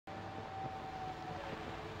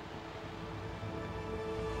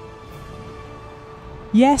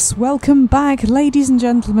Yes, welcome back, ladies and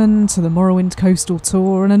gentlemen, to the Morrowind Coastal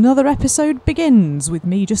Tour, and another episode begins with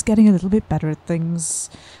me just getting a little bit better at things.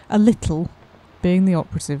 A little being the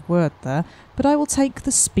operative word there, but I will take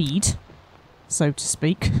the speed, so to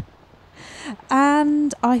speak.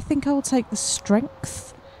 And I think I will take the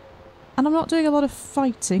strength. And I'm not doing a lot of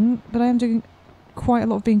fighting, but I am doing quite a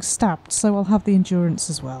lot of being stabbed, so I'll have the endurance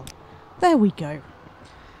as well. There we go.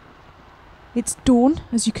 It's dawn,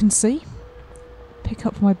 as you can see. Pick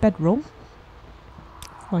up my bedroll,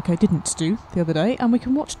 like I didn't do the other day, and we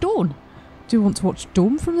can watch dawn. Do you want to watch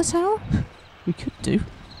dawn from the tower? We could do.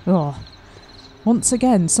 Oh, once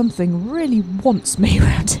again, something really wants me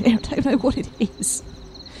around here. I don't know what it is.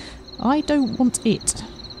 I don't want it.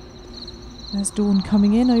 There's dawn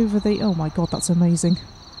coming in over the... Oh my god, that's amazing.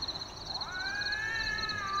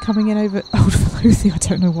 Coming in over... Old Velothi, I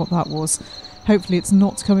don't know what that was. Hopefully it's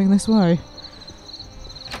not coming this way.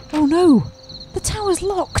 Oh no! The tower's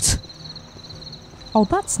locked! Oh,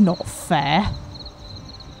 that's not fair.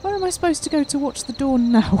 Where am I supposed to go to watch the dawn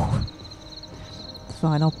now?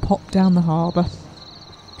 Fine, I'll pop down the harbour.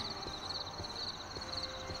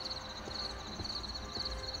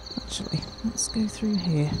 Actually, let's go through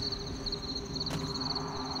here.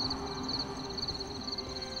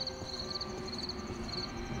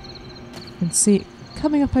 You can see it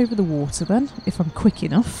coming up over the water then, if I'm quick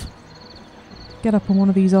enough. Get up on one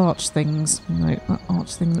of these arch things. No, that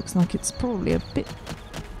arch thing looks like it's probably a bit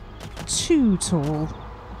too tall.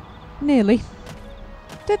 Nearly.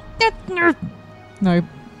 No.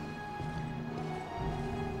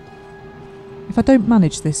 If I don't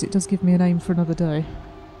manage this, it does give me a name for another day.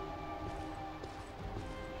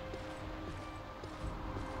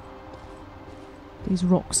 These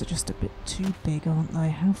rocks are just a bit too big, aren't they?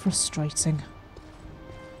 How frustrating.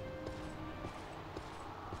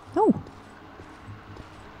 Oh!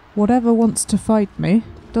 Whatever wants to fight me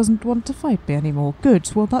doesn't want to fight me anymore.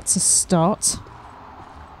 Good, well that's a start.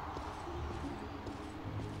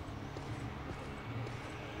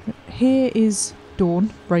 Here is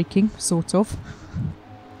dawn breaking, sort of.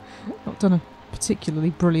 Not done a particularly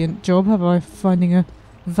brilliant job, have I, finding a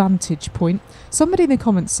vantage point. Somebody in the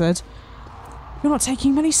comments said, "You're not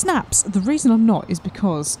taking many snaps." The reason I'm not is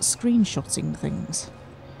because screenshotting things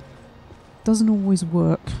doesn't always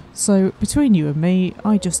work. So between you and me,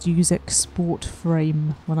 I just use export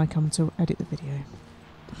frame when I come to edit the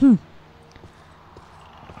video.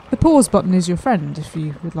 The pause button is your friend if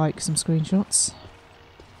you would like some screenshots.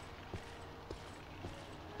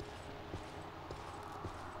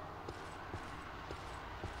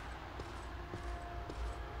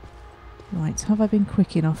 Right, have I been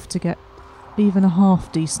quick enough to get even a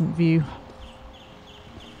half decent view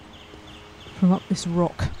from up this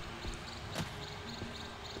rock?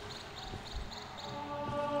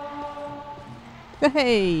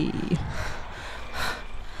 Hey!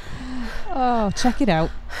 Oh, check it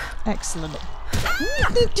out. Excellent.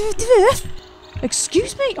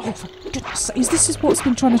 Excuse me? Oh, for goodness sake. This is what's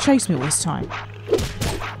been trying to chase me all this time.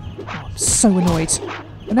 Oh, I'm so annoyed.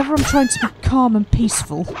 Whenever I'm trying to be calm and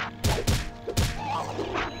peaceful,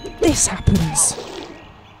 this happens.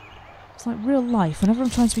 It's like real life. Whenever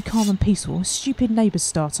I'm trying to be calm and peaceful, stupid neighbours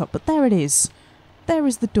start up. But there it is. There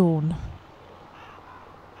is the dawn.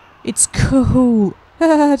 It's cool.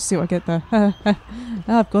 See what I get there.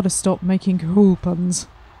 I've got to stop making cool puns.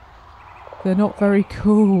 They're not very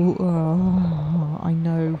cool. Oh, I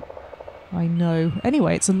know. I know.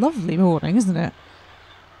 Anyway, it's a lovely morning, isn't it?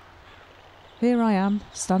 Here I am,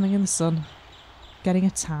 standing in the sun, getting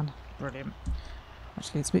a tan. Brilliant.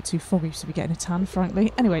 Actually, it's a bit too foggy to be getting a tan,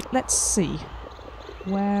 frankly. Anyway, let's see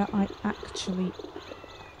where I actually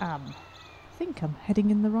am. I think I'm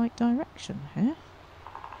heading in the right direction here.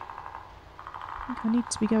 I think I need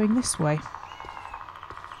to be going this way.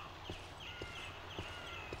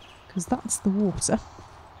 Because that's the water.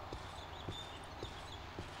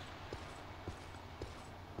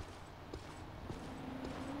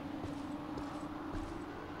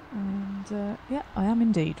 And, yeah, I am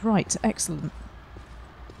indeed. Right, excellent.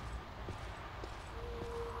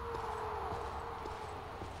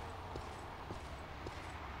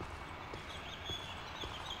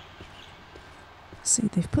 See,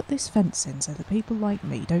 they've put this fence in so that people like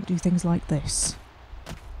me don't do things like this.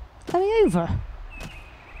 Let me over.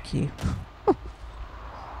 Thank you.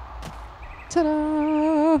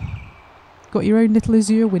 Ta-da! Got your own little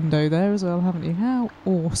Azure window there as well, haven't you? How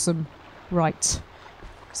awesome. Right.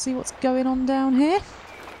 See what's going on down here?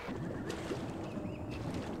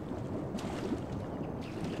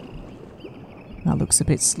 That looks a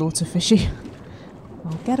bit slaughterfishy.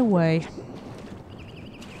 I'll get away.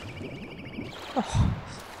 Oh,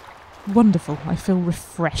 Wonderful. I feel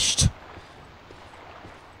refreshed.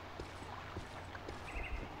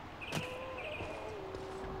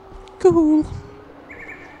 Cool.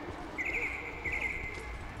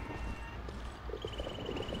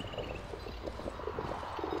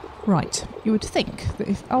 Right, you would think that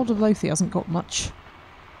if Alderlothi hasn't got much,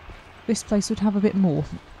 this place would have a bit more.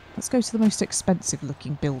 Let's go to the most expensive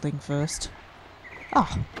looking building first.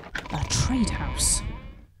 Ah, a trade house.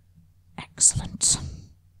 Excellent.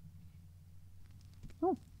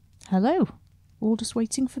 Oh, hello. All just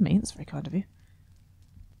waiting for me. That's very kind of you.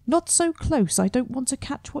 Not so close. I don't want to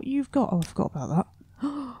catch what you've got. Oh, I forgot about that.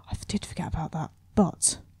 I did forget about that.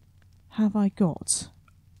 But have I got...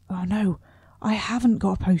 Oh no, I haven't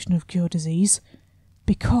got a potion of cure disease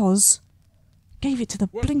because I gave it to the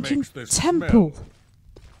blinking temple. Smell?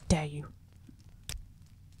 Dare you?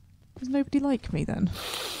 Does nobody like me then?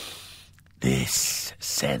 This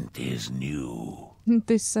scent is new.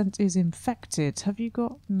 This scent is infected. Have you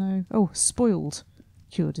got... No. Oh, spoiled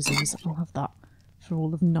cure disease. I'll have that for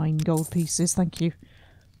all of 9 gold pieces. Thank you.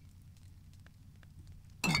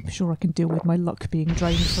 I'm sure I can deal with my luck being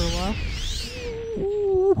drained for a while.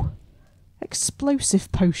 Ooh,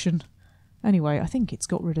 explosive potion. Anyway, I think it's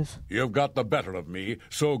got rid of... You've got the better of me,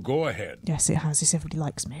 so go ahead. Yes, it has. Yes, everybody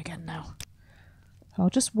likes me again now. I'll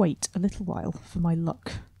just wait a little while for my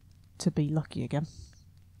luck to be lucky again.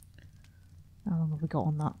 How long have we got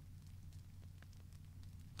on that?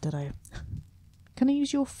 Dunno. Can I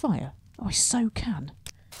use your fire? Oh, I so can.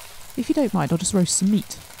 If you don't mind, I'll just roast some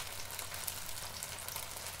meat.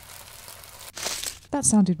 That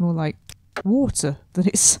sounded more like water than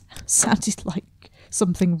it sounded like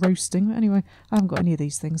something roasting. But anyway, I haven't got any of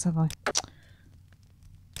these things, have I?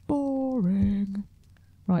 Boring.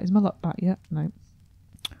 Right, is my luck back yet? No.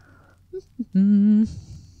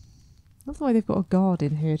 That's why they've got a guard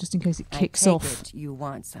in here, just in case it kicks off. You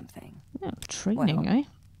want something? Yeah, training, eh?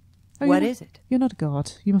 Oh, what is it? You're not a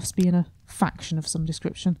guard. You must be in a faction of some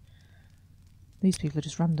description. These people are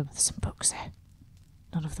just random. There's some books here.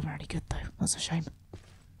 None of them are any good, though. That's a shame.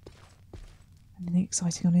 Anything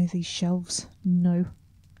exciting on any of these shelves? No.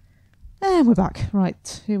 And we're back.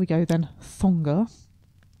 Right, here we go then. Thonga.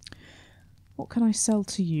 What can I sell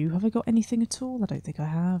to you? Have I got anything at all? I don't think I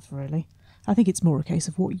have, really. I think it's more a case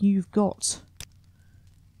of what you've got.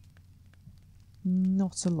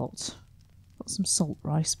 Not a lot. Got some salt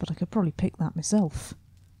rice, but I could probably pick that myself.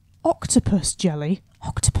 Octopus jelly?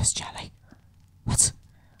 Octopus jelly? What?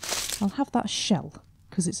 I'll have that shell,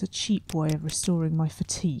 because it's a cheap way of restoring my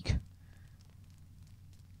fatigue.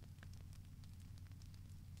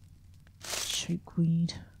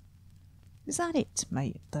 Chokeweed. Is that it,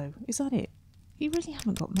 mate, though? Is that it? You really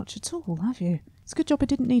haven't got much at all, have you? It's a good job I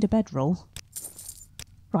didn't need a bedroll.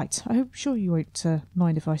 Right, I'm sure you won't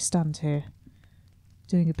mind if I stand here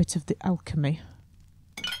doing a bit of the alchemy.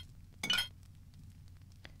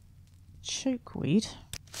 Chokeweed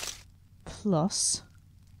plus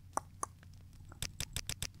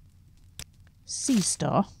sea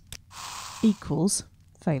star equals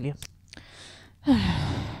failure.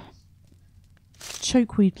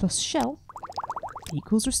 Chokeweed plus shell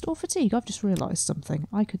equals restore fatigue. I've just realised something.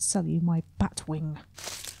 I could sell you my bat wing.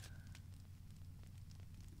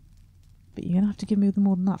 But you're going to have to give me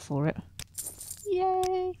more than that for it.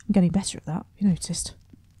 Yay! I'm getting better at that, you noticed.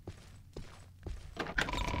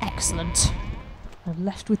 Excellent. I'm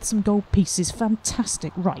left with some gold pieces.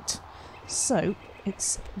 Fantastic. Right. So,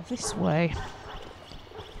 it's this way.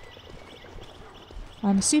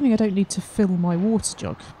 I'm assuming I don't need to fill my water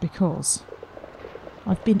jug because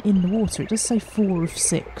I've been in the water. It does say 4 of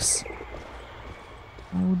 6.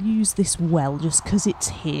 I will use this well just because it's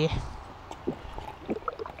here.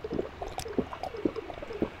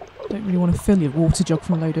 Don't really want to fill your water jug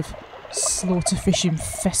from a load of slaughterfish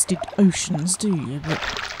infested oceans, do you? But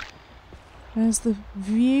there's the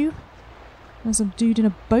view. There's a dude in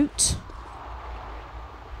a boat.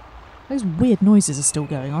 Those weird noises are still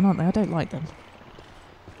going on, aren't they? I don't like them.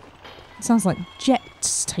 It sounds like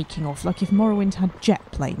jets taking off. Like if Morrowind had jet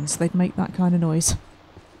planes, they'd make that kind of noise.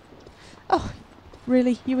 Oh,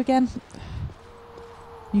 really? You again?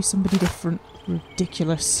 You somebody different.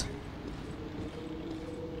 Ridiculous.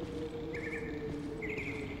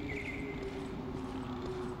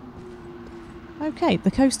 Okay,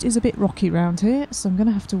 the coast is a bit rocky round here, so I'm going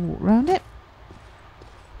to have to walk round it.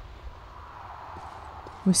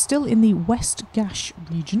 We're still in the West Gash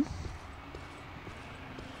region.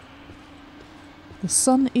 The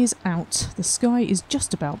sun is out. The sky is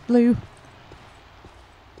just about blue.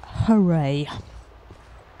 Hooray.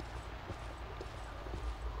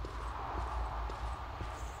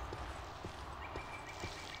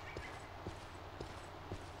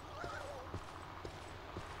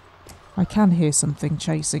 I can hear something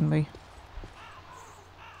chasing me.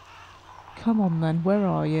 Come on then, where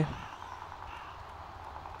are you?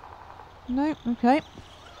 No, okay.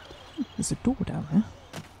 There's a door down there.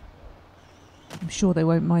 I'm sure they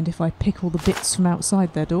won't mind if I pick all the bits from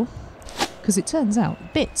outside their door. Because it turns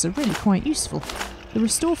out bits are really quite useful. The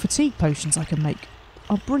restore fatigue potions I can make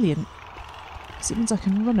are brilliant. Because it means I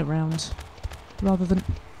can run around rather than...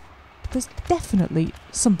 There's definitely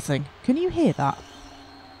something. Can you hear that?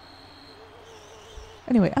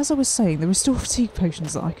 Anyway, as I was saying, the restore fatigue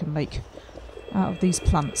potions that I can make out of these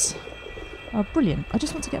plants are brilliant. I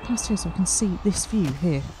just want to get past here so I can see this view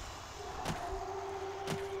here.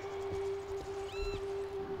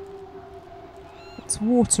 It's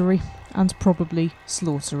watery and probably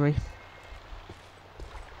slaughtery.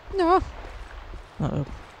 No. Uh-oh.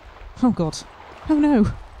 Oh god. Oh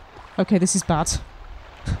no. Okay, this is bad.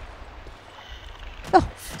 Oh,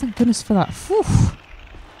 thank goodness for that. Whew.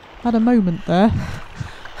 Had a moment there.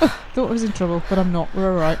 Oh, thought I was in trouble, but I'm not.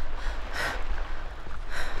 We're alright.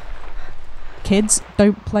 Kids,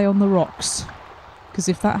 don't play on the rocks. Because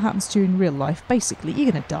if that happens to you in real life, basically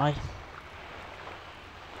you're going to die.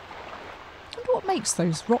 I wonder what makes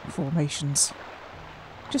those rock formations.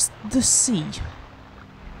 Just the sea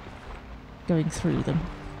going through them.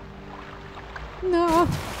 No.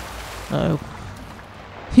 Uh-oh.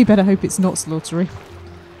 You better hope it's not slaughtery.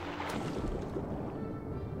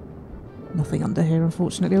 Nothing under here,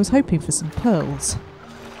 unfortunately. I was hoping for some pearls.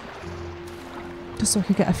 Just so I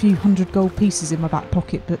could get a few 100 gold pieces in my back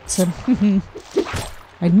pocket, but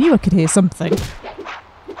I knew I could hear something.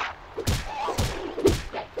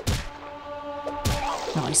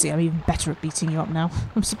 Oh, I see, I'm even better at beating you up now.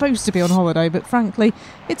 I'm supposed to be on holiday, but frankly,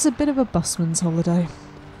 it's a bit of a busman's holiday.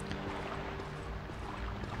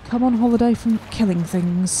 Come on holiday from killing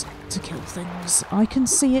things to kill things. I can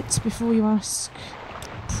see it before you ask.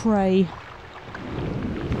 Pray.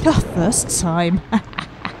 Ah, first time.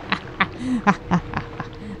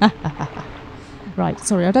 Right,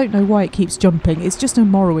 sorry, I don't know why it keeps jumping. It's just a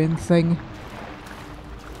Morrowind thing.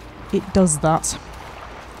 It does that.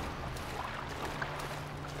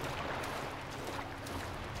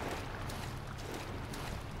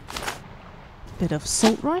 Bit of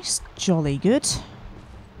salt rice, jolly good.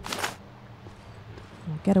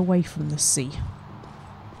 We'll get away from the sea.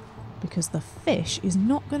 Because the fish is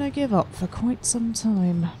not going to give up for quite some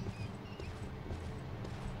time.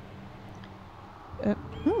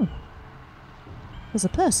 Oh. There's a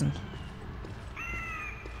person.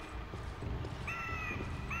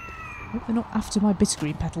 Hope they're not after my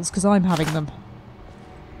bittergreen petals, because I'm having them.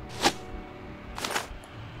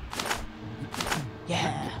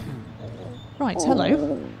 Yeah. Right,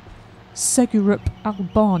 hello. Segurup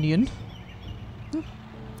Albanian.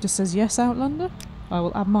 Just says yes, Outlander. I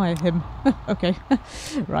will admire him. Okay.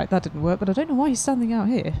 Right, that didn't work, but I don't know why he's standing out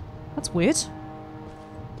here. That's weird.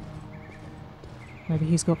 Maybe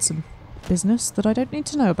he's got some business that I don't need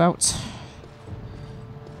to know about.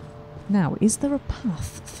 Now, is there a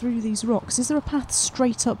path through these rocks? Is there a path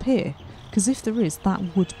straight up here? Because if there is,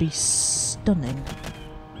 that would be stunning.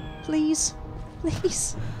 Please?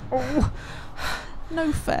 Please? Oh,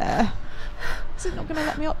 no fair. Is it not going to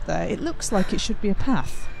let me up there? It looks like it should be a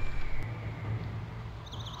path.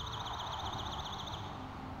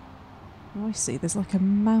 Oh, I see. There's like a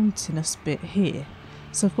mountainous bit here.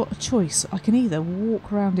 So I've got a choice. I can either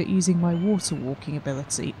walk around it using my water walking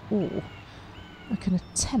ability, or I can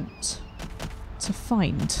attempt to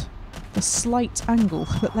find the slight angle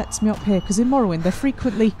that lets me up here. Because in Morrowind there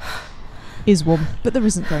frequently is one, but there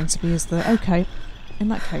isn't going to be, is there? Okay, in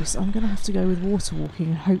that case I'm going to have to go with water walking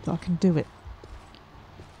and hope that I can do it.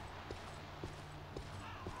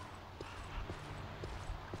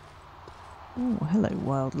 Oh, hello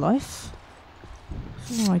wildlife.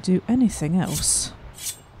 Before I do anything else,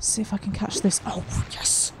 see if I can catch this. Oh,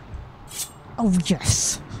 yes! Oh,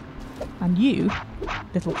 yes! And you,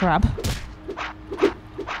 little crab.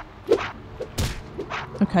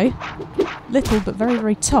 Okay. Little, but very,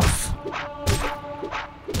 very tough.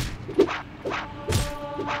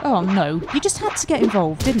 Oh, no. You just had to get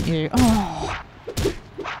involved, didn't you? Oh.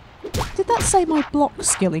 Did that say my block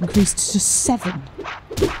skill increased to 7?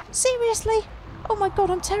 Seriously? Oh my god,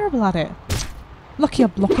 I'm terrible at it. Lucky I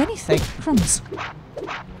block anything. Crumbs.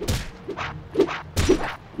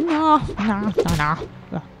 Nah.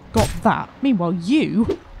 Got that. Meanwhile,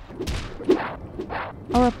 you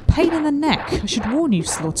are a pain in the neck. I should warn you,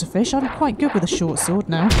 Slaughterfish. I'm quite good with a short sword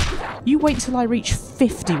now. You wait till I reach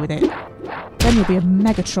 50 with it. Then you'll be in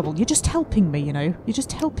mega trouble. You're just helping me, you know. You're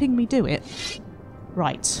just helping me do it.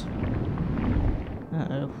 Right.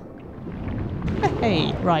 Uh-oh.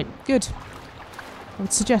 Hey, right. Good. I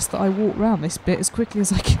would suggest that I walk round this bit as quickly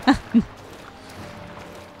as I can.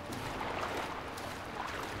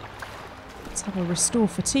 Let's have a restore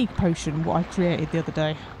fatigue potion, what I created the other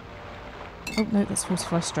day. Oh no, that's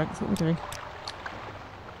fortify strength. What are we doing?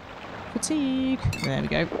 Fatigue. There we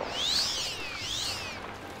go.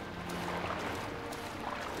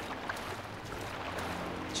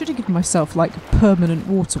 Should have given myself like permanent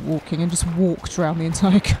water walking and just walked around the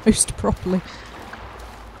entire coast properly.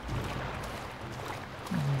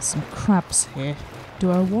 There's some crabs here. Do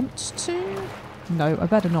I want to? No, I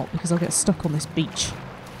better not because I'll get stuck on this beach.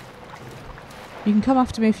 You can come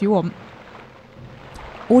after me if you want.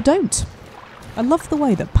 Or don't. I love the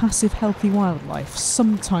way that passive healthy wildlife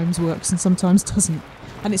sometimes works and sometimes doesn't.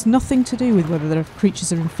 And it's nothing to do with whether the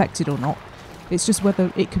creatures are infected or not. It's just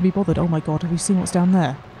whether it can be bothered. Oh my god, have you seen what's down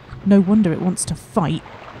there? No wonder it wants to fight.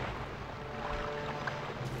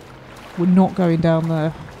 We're not going down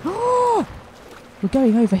there. We're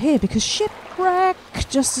going over here because shipwreck!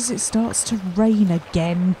 Just as it starts to rain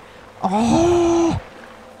again. Oh!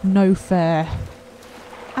 No fair.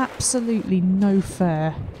 Absolutely no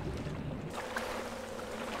fair.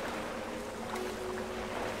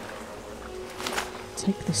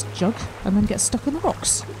 Take this jug and then get stuck on the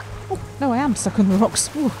rocks. Oh, no, I am stuck on the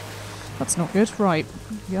rocks. Ooh, that's not good. Right,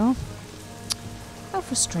 here we are. How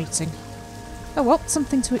frustrating. Oh well,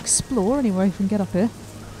 something to explore anyway if we can get up here.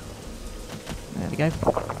 There we go.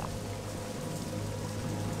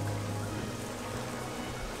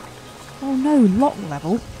 Oh no, lock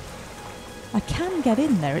level. I can get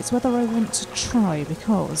in there, it's whether I want to try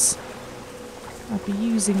because I'd be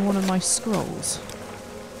using one of my scrolls.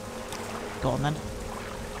 Go on then.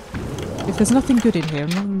 If there's nothing good in here, I'm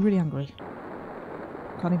going to be really hungry.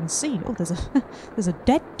 Can't even see. Oh, there's a there's a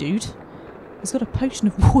dead dude. He's got a potion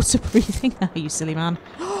of water breathing. Ah, you silly man.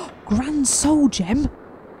 Grand soul gem.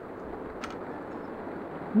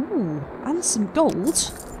 Ooh, and some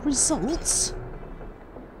gold. Results.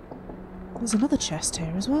 There's another chest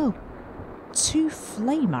here as well. 2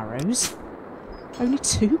 flame arrows. Only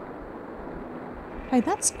 2? Hey,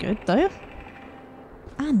 that's good though.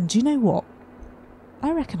 And you know what?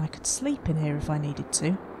 I reckon I could sleep in here if I needed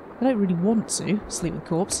to. I don't really want to sleep with a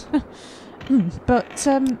corpse. But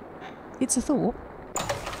it's a thought.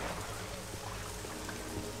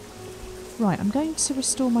 Right, I'm going to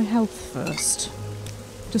restore my health first.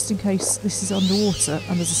 Just in case this is underwater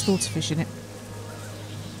and there's a slaughterfish in it.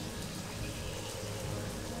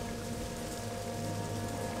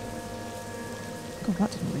 God,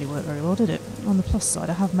 that didn't really work very well, did it? On the plus side,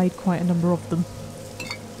 I have made quite a number of them.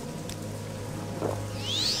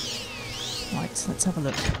 Right, let's have a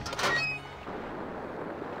look.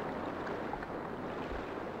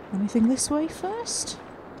 Anything this way first?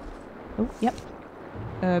 Oh, yep.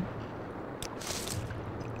 Oh,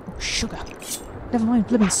 sugar. Never mind,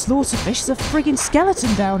 blimmin' slaughterfish. There's a friggin'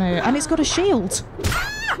 skeleton down here, and it's got a shield.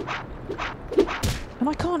 And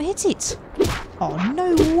I can't hit it. Oh,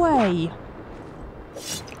 no way.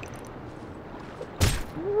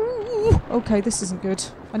 Ooh, okay, this isn't good.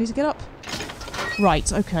 I need to get up.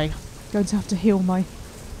 Right, okay. Going to have to heal my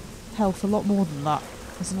health a lot more than that.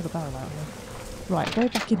 There's another barrel out here. Right, go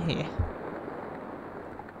back in here.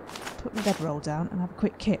 Put my bedroll down and have a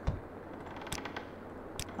quick kip.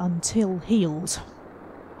 Until healed.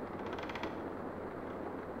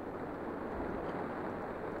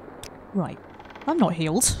 Right. I'm not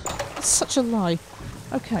healed. That's such a lie.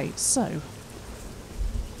 Okay, so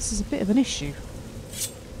this is a bit of an issue.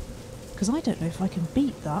 Because I don't know if I can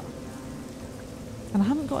beat that. And I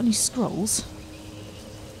haven't got any scrolls.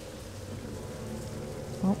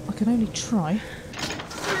 Well, I can only try.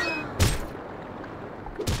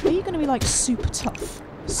 Are you going to be like super tough?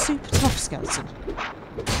 Super tough skeleton.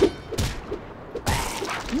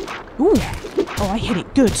 Ooh! Oh, I hit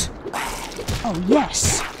it good. Oh,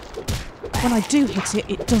 yes! When I do hit it,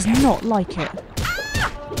 it does not like it.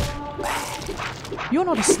 You're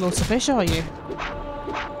not a slaughterfish, are you?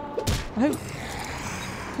 I hope...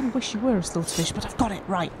 I kind of wish you were a slaughterfish, but I've got it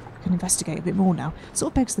right. I can investigate a bit more now. Sort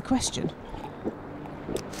of begs the question.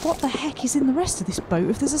 What the heck is in the rest of this boat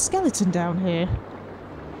if there's a skeleton down here?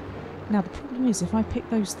 Now, the problem is, if I pick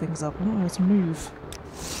those things up, I'm not able to move.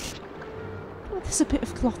 Oh, there's a bit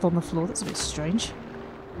of cloth on the floor. That's a bit strange.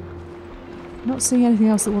 Not seeing anything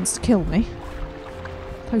else that wants to kill me.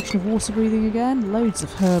 Potion of water breathing again. Loads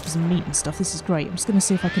of herbs and meat and stuff. This is great. I'm just going to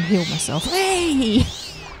see if I can heal myself. Hey!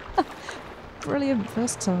 Brilliant.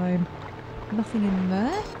 First time. Nothing in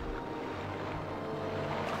there.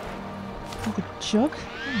 Another jug.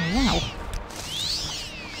 Oh, wow.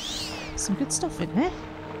 Some good stuff in here.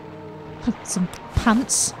 Some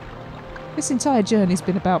pants. This entire journey's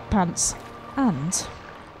been about pants. And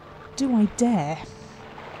do I dare?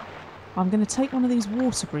 I'm going to take one of these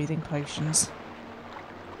water breathing potions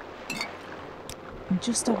and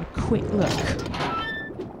just have a quick look.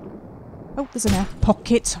 Oh, there's an air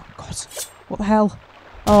pocket. Oh, God. What the hell?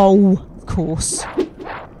 Oh, of course.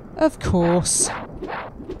 Of course.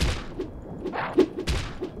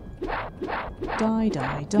 Die,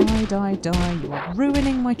 die, die, die, die. You are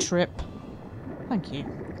ruining my trip. Thank you.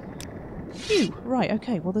 Phew. Right,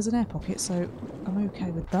 okay. Well, there's an air pocket, so I'm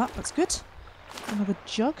okay with that. That's good. Another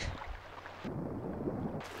jug.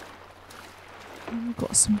 And we've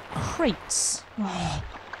got some crates. Oh,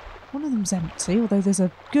 one of them's empty, although there's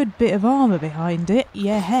a good bit of armour behind it.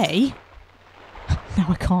 Yeah, hey. Now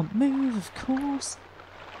I can't move, of course.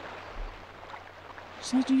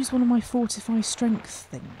 Should I use one of my fortify strength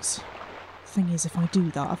things? Thing is, if I do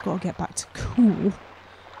that, I've got to get back to cool.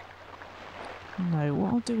 No,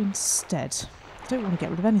 what I'll do instead... I don't want to get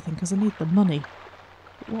rid of anything because I need the money.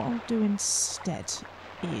 But what I'll do instead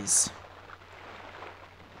is...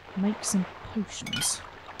 make some potions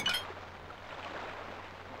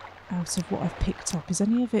out of what I've picked up. Is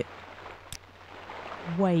any of it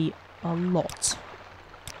weigh a lot?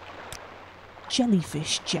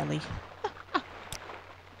 Jellyfish jelly.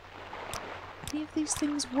 Any of these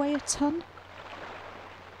things weigh a ton?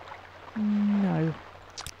 No.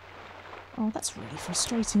 Oh, that's really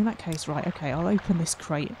frustrating in that case. Right, okay, I'll open this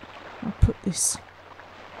crate. I'll put this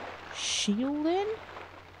shield in.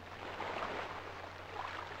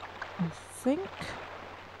 I think.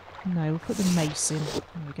 No, we'll put the mace in. There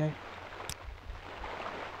we go.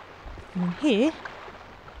 And here...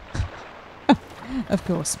 of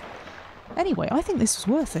course. Anyway, I think this was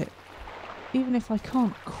worth it. Even if I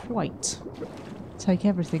can't quite take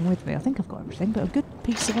everything with me. I think I've got everything, but a good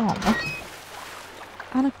piece of armour.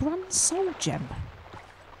 And a grand soul gem.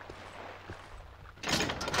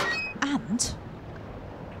 And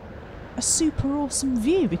a super awesome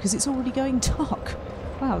view because it's already going dark.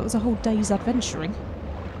 Wow, that was a whole day's adventuring.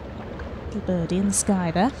 Little birdie in the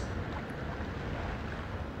sky there.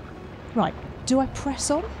 Right, do I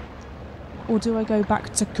press on? Or do I go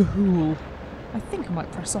back to cool? I think I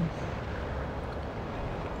might press on.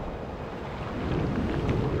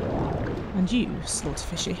 And you,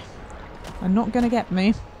 slaughterfishy, are not going to get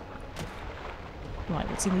me. Right,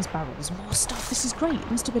 what's in these barrels? More stuff. This is great. It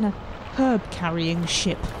must have been a herb-carrying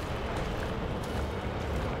ship.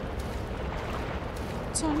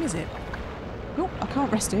 What time is it? Oh, I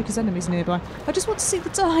can't rest here because enemies nearby. I just want to see the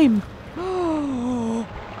time. Oh.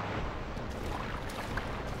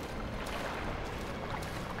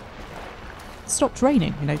 It stopped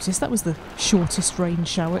raining, you notice. That was the shortest rain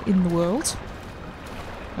shower in the world.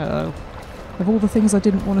 Uh-oh. Of all the things I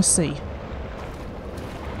didn't want to see,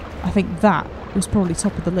 I think that was probably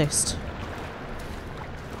top of the list.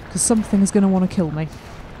 Because something is going to want to kill me.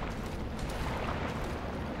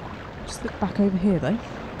 Just look back over here though.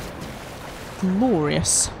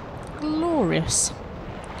 Glorious. Glorious.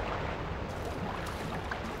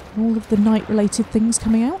 All of the night related things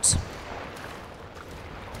coming out.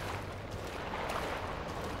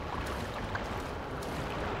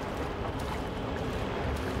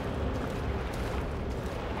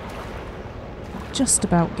 Just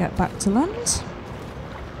about get back to land.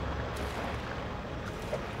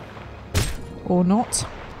 Or not.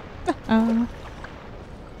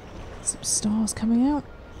 Some stars coming out.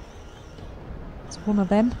 It's one of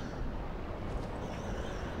them.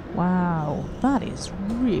 Wow, that is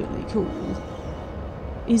really cool.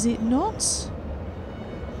 Is it not?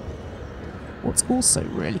 What's also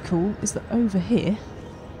really cool is that over here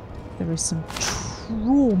there is some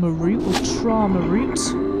trauma root or trauma root.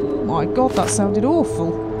 My god, that sounded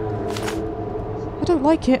awful. I don't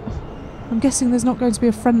like it. I'm guessing there's not going to be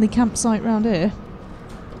a friendly campsite round here.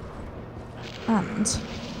 And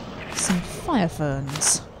some fire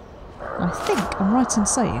ferns. I think I'm right in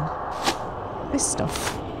saying this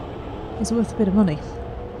stuff is worth a bit of money.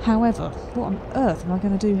 However, what on earth am I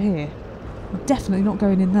going to do here? I'm definitely not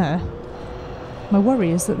going in there. My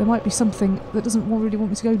worry is that there might be something that doesn't really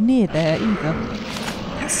want me to go near there either.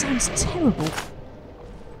 That sounds terrible.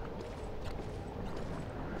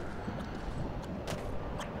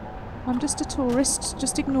 I'm just a tourist,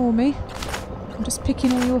 just ignore me. I'm just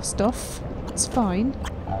picking all your stuff. It's fine.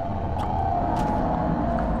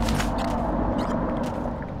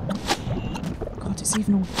 God, it's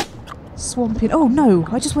even all swampy. Oh no,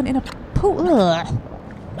 I just went in a pool. Ugh.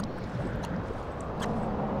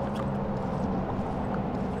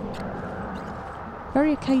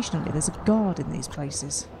 Very occasionally there's a guard in these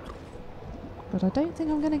places. But I don't think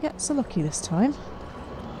I'm going to get so lucky this time.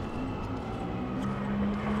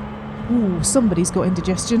 Ooh, somebody's got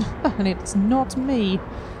indigestion, and it's not me.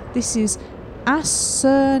 This is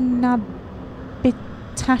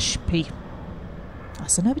Asurnabitashpi.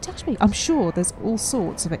 Asurnabitashpi. I'm sure there's all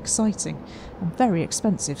sorts of exciting and very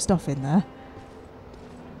expensive stuff in there.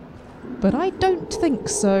 But I don't think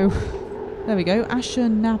so. There we go.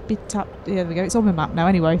 Asurnabitap. There we go. It's on my map now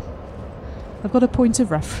anyway. I've got a point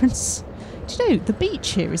of reference. Do you know, the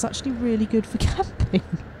beach here is actually really good for camping.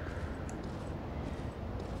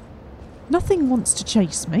 Nothing wants to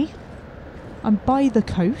chase me. I'm by the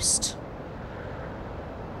coast.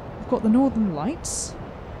 I've got the northern lights.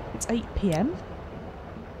 It's 8 PM.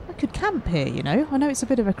 I could camp here, you know. I know it's a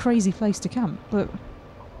bit of a crazy place to camp, but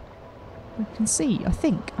I can see, I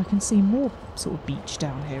think, I can see more sort of beach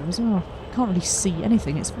down here as well. Can't really see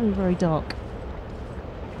anything. It's very, very dark.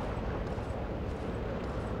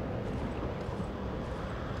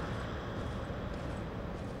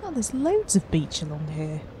 Oh, there's loads of beach along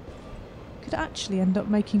here. Could actually end up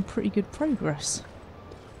making pretty good progress.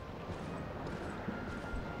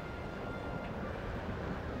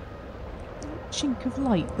 Chink of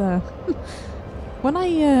light there. When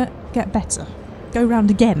I get better, go round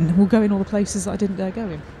again, we'll go in all the places that I didn't dare go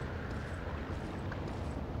in.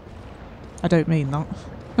 I don't mean that.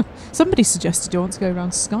 Somebody suggested you want to go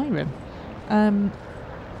around Skyrim.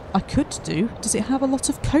 I could do. Does it have a lot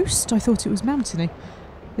of coast? I thought it was mountainy.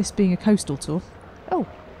 This being a coastal tour. Oh.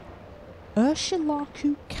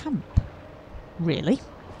 Ursulaku Camp. Really?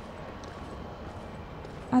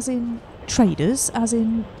 As in traders? As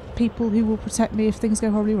in people who will protect me if things go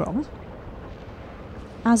horribly wrong?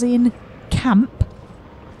 As in camp?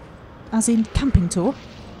 As in camping tour?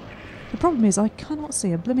 The problem is I cannot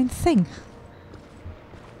see a blooming thing.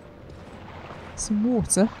 Some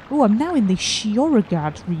water. Oh, I'm now in the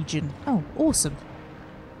Shioragad region. Oh, awesome.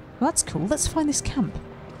 Well, that's cool. Let's find this camp.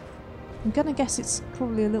 I'm gonna guess it's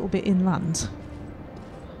probably a little bit inland.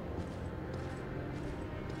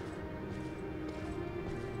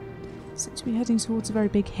 Seems to be heading towards a very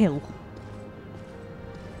big hill.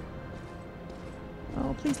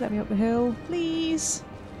 Oh, please let me up the hill. Please.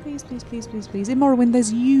 Please, please, please, please, please. In Morrowind,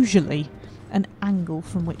 there's usually an angle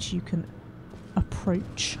from which you can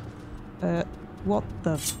approach. What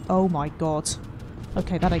the... Oh my god.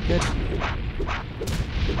 Okay, that ain't good.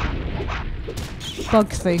 Bug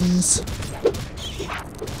things.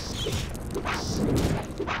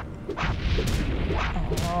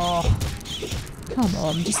 Oh. Come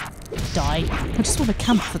on, just die. I just want to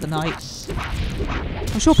camp for the night.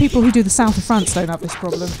 I'm sure people who do the south of France don't have this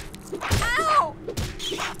problem. Ow!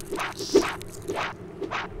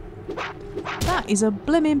 That is a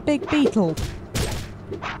blimmin' big beetle.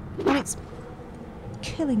 And it's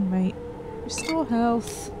killing me. Restore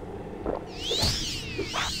health.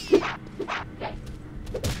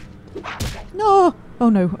 No! Oh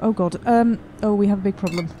no, oh god. Oh, we have a big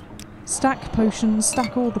problem. Stack potions,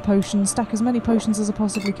 stack all the potions, stack as many potions as I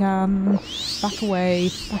possibly can. Back away,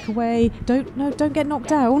 back away. Don't get knocked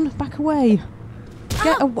down. Back away.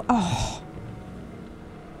 Get away. Oh.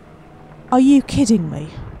 Are you kidding me?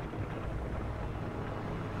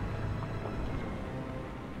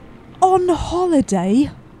 On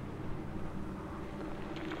holiday?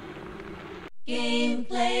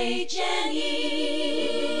 Gameplay Jenny.